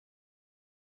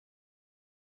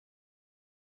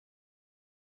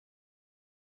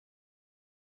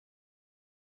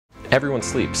Everyone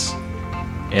sleeps,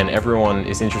 and everyone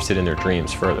is interested in their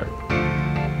dreams further.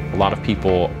 A lot of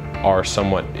people are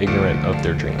somewhat ignorant of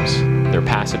their dreams. They're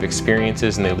passive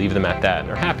experiences and they leave them at that, and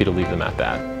are happy to leave them at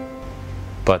that.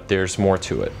 But there's more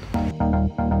to it.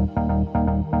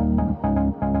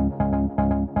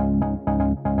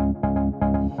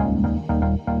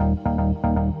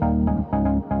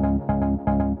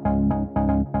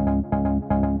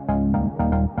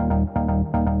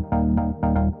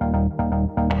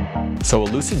 So a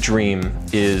lucid dream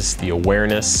is the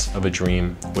awareness of a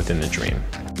dream within the dream.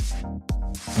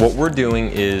 What we're doing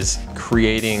is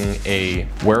creating a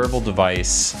wearable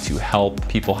device to help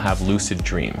people have lucid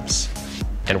dreams.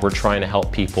 And we're trying to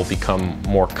help people become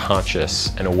more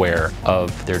conscious and aware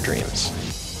of their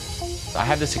dreams. I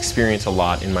have this experience a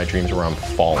lot in my dreams where I'm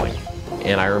falling.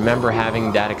 And I remember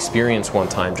having that experience one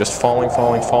time, just falling,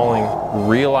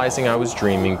 realizing I was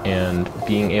dreaming and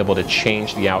being able to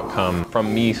change the outcome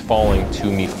from me falling to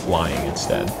me flying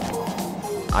instead.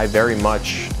 I very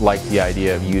much like the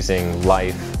idea of using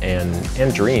life and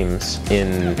dreams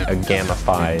in a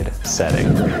gamified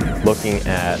setting, looking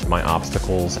at my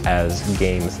obstacles as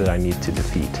games that I need to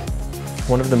defeat.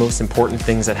 One of the most important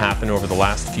things that happened over the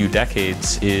last few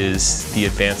decades is the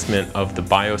advancement of the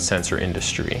biosensor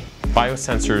industry.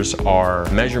 Biosensors are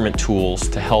measurement tools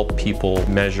to help people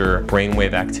measure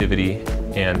brainwave activity,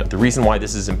 and the reason why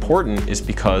this is important is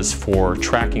because for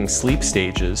tracking sleep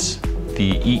stages,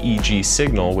 the EEG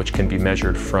signal, which can be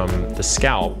measured from the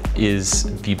scalp, is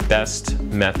the best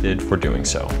method for doing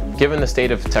so. Given the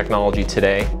state of technology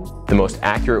today, the most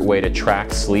accurate way to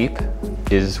track sleep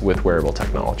is with wearable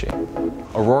technology.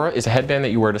 Aurora is a headband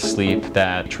that you wear to sleep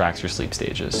that tracks your sleep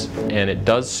stages, and it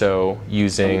does so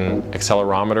using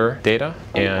accelerometer data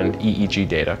and EEG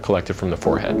data collected from the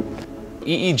forehead.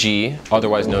 EEG,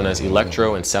 otherwise known as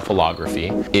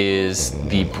electroencephalography, is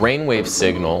the brainwave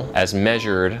signal as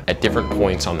measured at different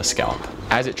points on the scalp.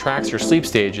 As it tracks your sleep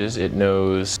stages, it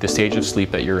knows the stage of sleep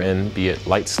that you're in, be it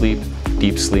light sleep,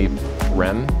 deep sleep,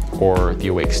 REM, or the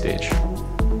awake stage.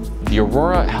 The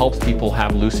Aurora helps people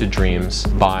have lucid dreams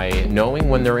by knowing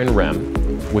when they're in REM,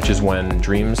 which is when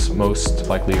dreams most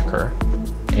likely occur,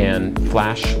 and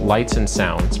flash lights and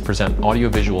sounds present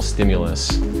audiovisual stimulus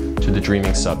to the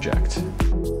dreaming subject.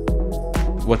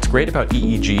 What's great about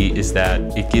EEG is that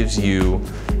it gives you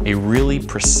a really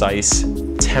precise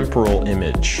temporal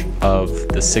image of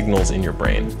the signals in your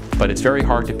brain, but it's very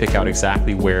hard to pick out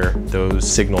exactly where those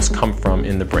signals come from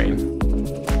in the brain.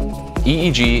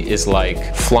 EEG is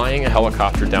like flying a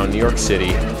helicopter down New York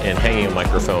City and hanging a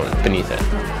microphone beneath it.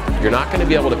 You're not going to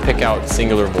be able to pick out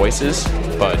singular voices,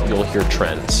 but you'll hear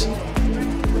trends.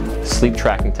 Sleep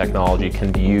tracking technology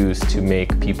can be used to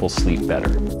make people sleep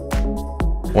better.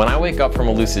 When I wake up from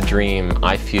a lucid dream,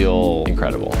 I feel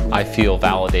incredible. I feel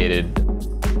validated.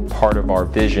 Part of our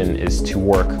vision is to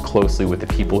work closely with the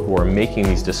people who are making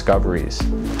these discoveries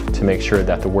to make sure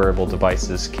that the wearable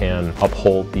devices can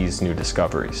uphold these new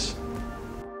discoveries.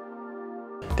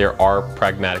 There are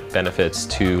pragmatic benefits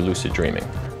to lucid dreaming.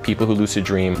 People who lucid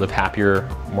dream live happier,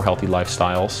 more healthy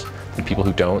lifestyles than people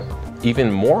who don't. Even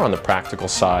more on the practical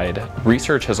side,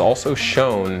 research has also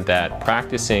shown that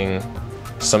practicing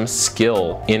some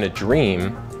skill in a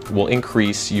dream will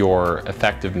increase your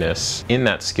effectiveness in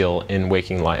that skill in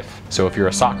waking life. So if you're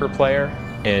a soccer player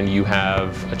and you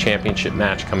have a championship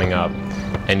match coming up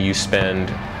and you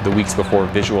spend the weeks before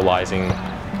visualizing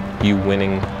you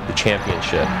winning the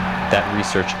championship, that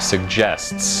research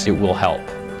suggests it will help.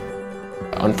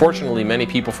 Unfortunately, many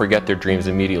people forget their dreams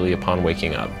immediately upon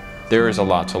waking up. There is a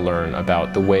lot to learn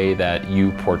about the way that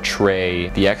you portray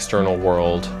the external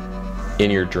world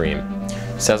in your dream.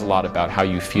 It says a lot about how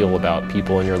you feel about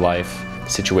people in your life,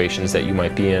 situations that you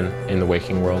might be in the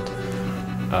waking world.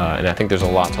 And I think there's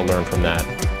a lot to learn from that.